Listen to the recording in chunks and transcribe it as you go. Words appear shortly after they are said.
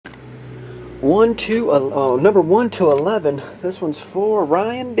Number 1 to 11. This one's for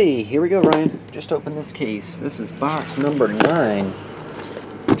Ryan B. Here we go, Ryan. Just open this case. This is box number 9.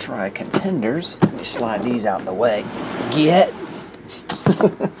 Try Contenders. Let me slide these out the way. Get.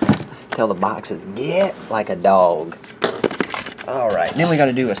 Tell the boxes, get like a dog. Alright, then we got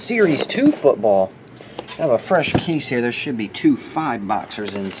to do a Series 2 football. I have a fresh case here. There should be 2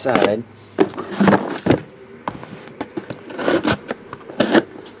 5-boxers inside.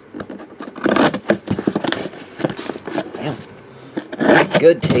 Damn. That's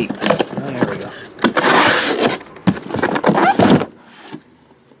good tape. Oh, there we go.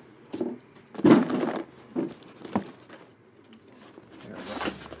 There we go.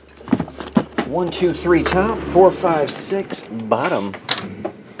 1, 2, 3 top, 4, 5, 6 bottom.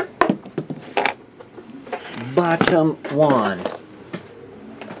 Bottom 1.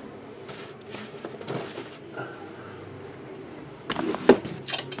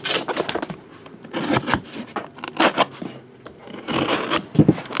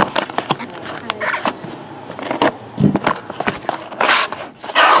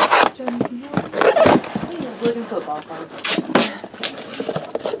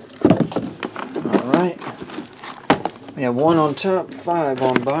 Alright. We have 1 on top, 5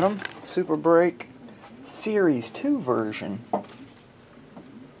 on bottom. Super Break Series 2 version.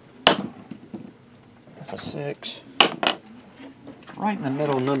 That's a 6. Right in the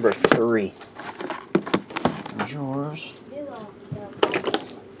middle, number 3. There's yours.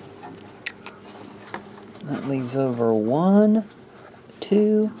 That leaves over 1,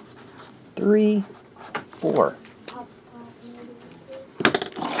 2, 3, 4.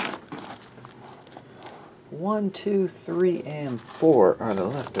 1, 2, 3, and 4 are the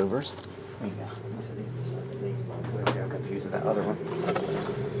leftovers. There you go. I got confused with that other one.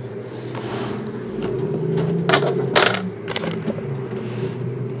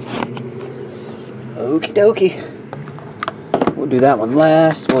 Okie dokie. We'll do that one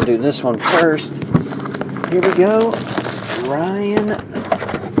last. We'll do this one first. Here we go. Ryan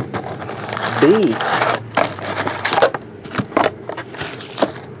B.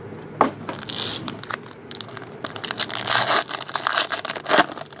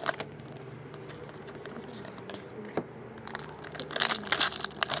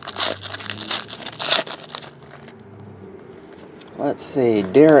 Let's see,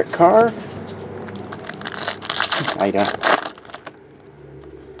 Derek Carr. Ida.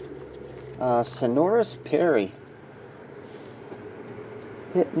 Sonoris Perry.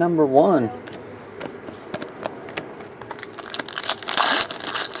 Hit number 1.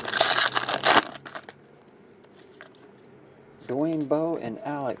 Dwayne Bowe and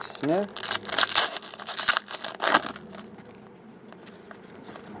Alex Smith.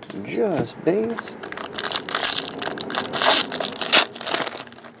 Just base.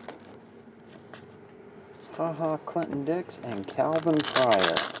 Haha, Clinton Dix and Calvin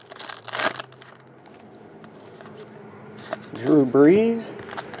Pryor. Drew Brees.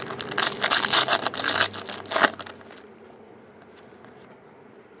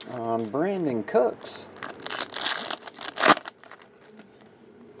 Brandon Cooks.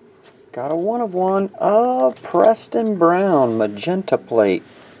 Got a 1 of 1 of Preston Brown, magenta plate.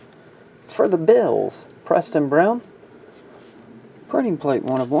 For the Bills, Preston Brown. Printing plate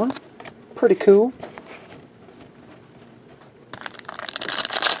 1 of 1. Pretty cool.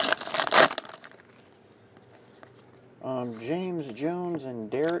 James Jones and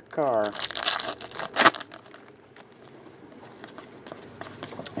Derek Carr.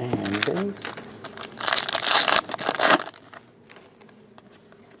 And base.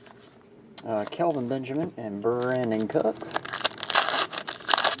 Kelvin Benjamin and Brandon Cooks.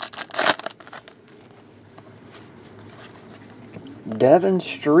 Devin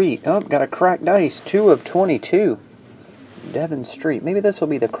Street. Oh, got a cracked ice. 2 of 22. Devin Street. Maybe this will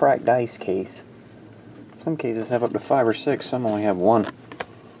be the cracked ice case. Some cases have up to 5 or 6. Some only have 1.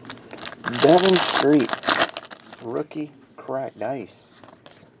 Devin Street. Rookie cracked ice.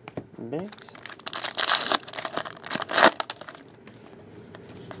 Biggs.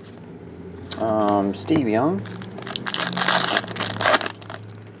 Steve Young.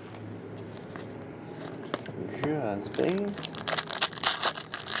 Just base.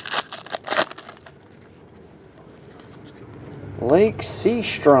 Lake C.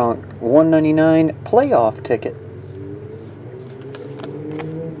 Strong, 199 playoff ticket.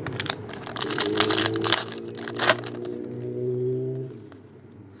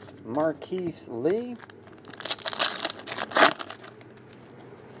 Marquise Lee.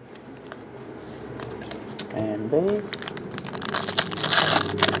 And base.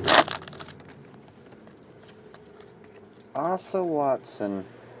 Asa Watson.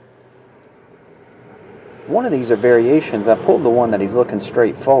 One of these are variations. I pulled the one that he's looking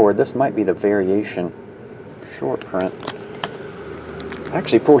straight forward. This might be the variation. Short print. I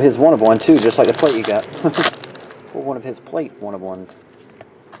actually pulled his one of one too, just like the plate you got. Pulled one of his plate one of ones.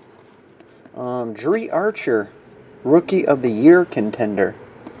 Dree Archer, Rookie of the Year contender.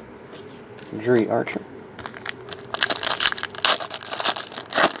 Dree Archer.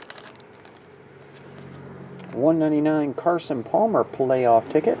 $1.99 Carson Palmer playoff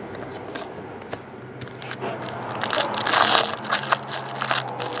ticket.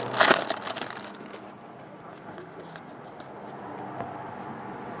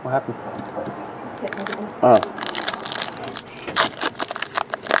 What happened? Oh.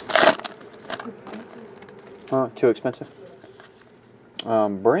 Oh, too expensive?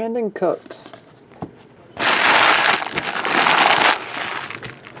 Brandon Cooks.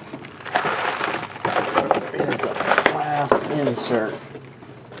 Here's the last insert.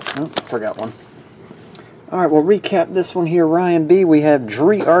 Oh, forgot one. Alright, we'll recap this one here. Ryan B. We have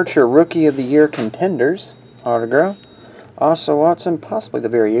Dree Archer, Rookie of the Year contenders. Autograph. Asa Watson, possibly the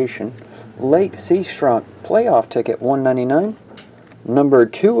variation. Lake Seastrunk, playoff ticket, $1.99. Number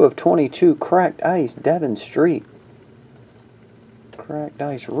 2 of 22, Cracked Ice, Devon Street. Cracked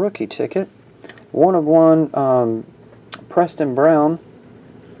Ice rookie ticket. 1 of 1, Preston Brown,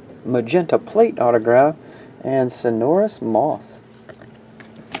 magenta plate autograph, and Sonoris Moss.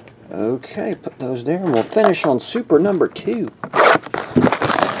 Okay, put those there, and we'll finish on Super number 2.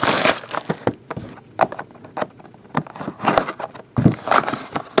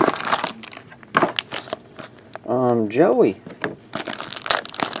 Joey.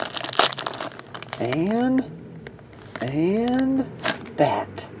 And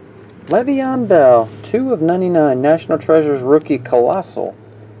that. Le'Veon Bell, 2 of 99, National Treasures rookie colossal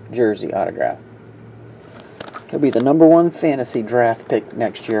jersey autograph. He'll be the #1 fantasy draft pick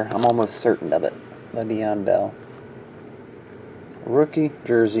next year. I'm almost certain of it. Le'Veon Bell. Rookie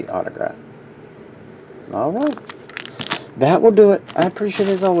jersey autograph. Alright. That will do it. I appreciate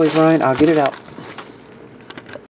it as always, Ryan. I'll get it out.